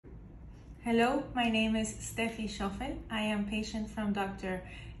Hello, my name is Stefanie. I am patient from Dr.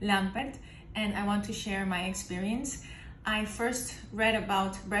 Lampert and I want to share my experience. I first read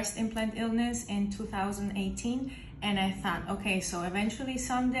about breast implant illness in 2018 and I thought, okay, so eventually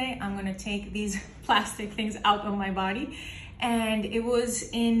someday I'm gonna take these plastic things out of my body. And it was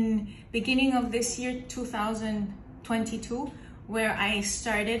in beginning of this year, 2022, where I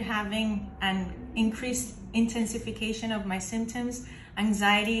started having an increased intensification of my symptoms,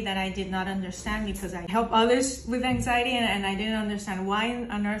 anxiety that I did not understand because I help others with anxiety and I didn't understand why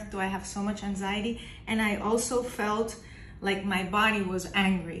on earth do I have so much anxiety. And I also felt like my body was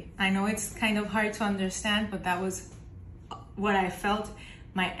angry. I know it's kind of hard to understand, but that was what I felt.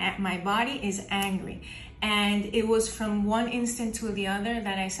 My body is angry. And it was from one instant to the other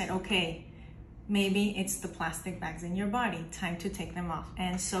that I said, okay, maybe it's the plastic bags in your body, time to take them off.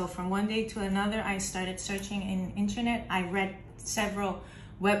 And so from one day to another, I started searching in internet. I read several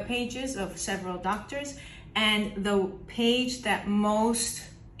web pages of several doctors, and the page that most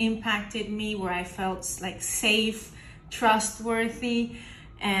impacted me, where I felt like safe, trustworthy,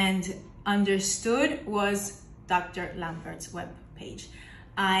 and understood, was Dr. Lampert's web page.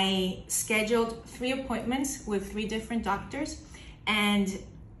 I scheduled 3 appointments with 3 different doctors, and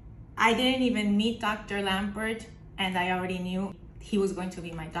I didn't even meet Dr. Lampert, and I already knew he was going to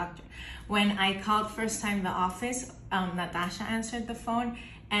be my doctor. When I called first time the office, Natasha answered the phone,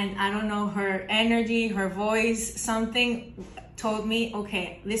 and I don't know, her energy, her voice, something told me,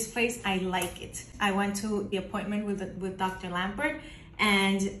 okay, this place, I like it. I went to the appointment with Dr. Lampert,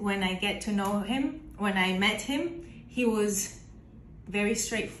 and when I get to know him, when I met him, he was very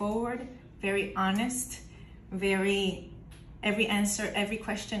straightforward, very honest, every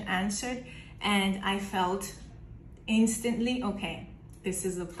question answered, and I felt instantly, okay, this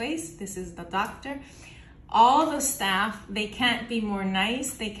is the place, this is the doctor. All the staff, they can't be more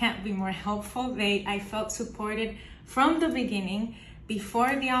nice, they can't be more helpful. I felt supported from the beginning,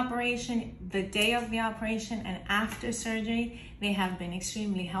 before the operation, the day of the operation, and after surgery. They have been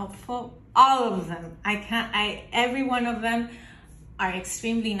extremely helpful, all of them. Every one of them are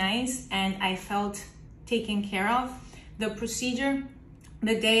extremely nice, and I felt taken care of. The procedure,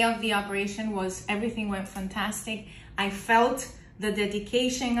 the day of the operation, everything went fantastic. I felt the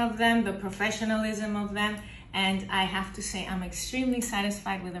dedication of them, the professionalism of them, and I have to say I'm extremely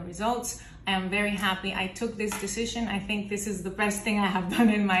satisfied with the results. I am very happy I took this decision. I think this is the best thing I have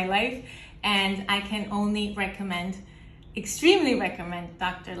done in my life, and I can only extremely recommend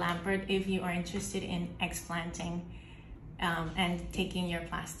Dr. Lampert if you are interested in explanting and taking your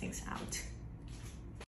plastics out.